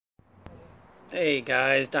Hey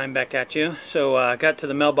guys, Dime back at you. So I got to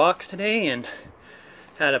the mailbox today and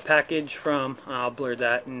had a package from, I'll blur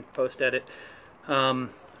that and post edit,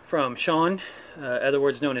 from Sean, other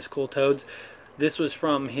words known as Cool Toads. This was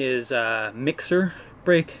from his mixer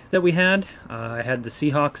break that we had. I had the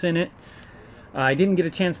Seahawks in it. I didn't get a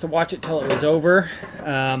chance to watch it till it was over,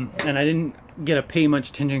 and I didn't get to pay much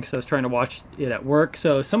attention because I was trying to watch it at work,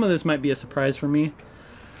 so some of this might be a surprise for me.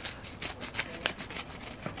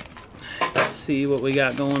 Let's see what we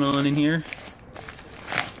got going on in here.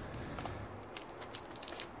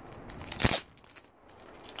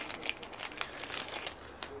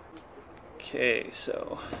 Okay,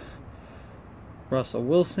 so Russell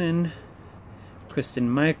Wilson, Kristen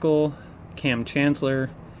Michael, Cam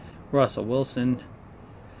Chancellor, Russell Wilson,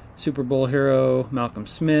 Super Bowl hero Malcolm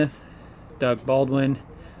Smith, Doug Baldwin,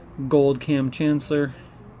 gold Cam Chancellor,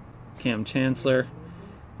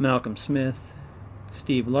 Malcolm Smith,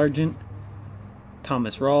 Steve Largent,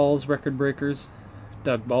 Thomas Rawls, record breakers,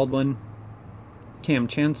 Doug Baldwin, Cam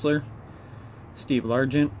Chancellor, Steve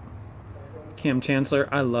Largent, Cam Chancellor.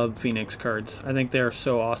 I love Phoenix cards. I think they are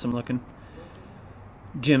so awesome looking.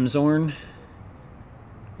 Jim Zorn,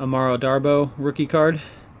 Amaro Darboh, rookie card.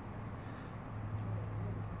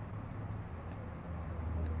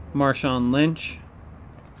 Marshawn Lynch.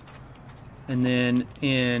 And then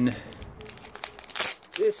in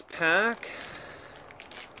this pack,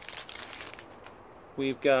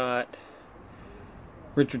 we've got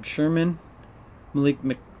Richard Sherman, Malik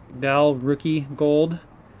McDowell, rookie gold,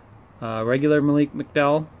 regular Malik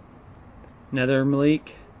McDowell, Nether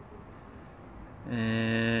Malik,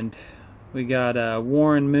 and we got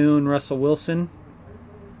Warren Moon, Russell Wilson,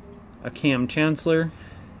 a Cam Chancellor,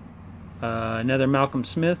 another Malcolm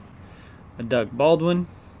Smith, a Doug Baldwin,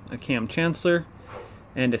 a Cam Chancellor,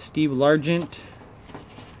 and a Steve Largent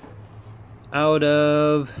out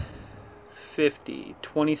of 50,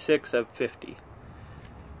 26 of 50.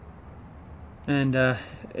 And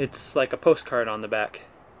it's like a postcard on the back.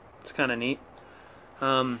 It's kind of neat.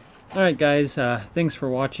 Alright guys, thanks for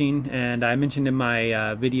watching, and I mentioned in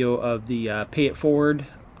my video of the Pay It Forward,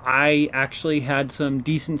 I actually had some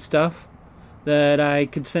decent stuff that I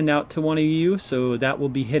could send out to one of you, so that will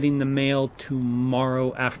be hitting the mail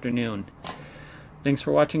tomorrow afternoon. Thanks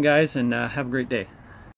for watching guys, and have a great day.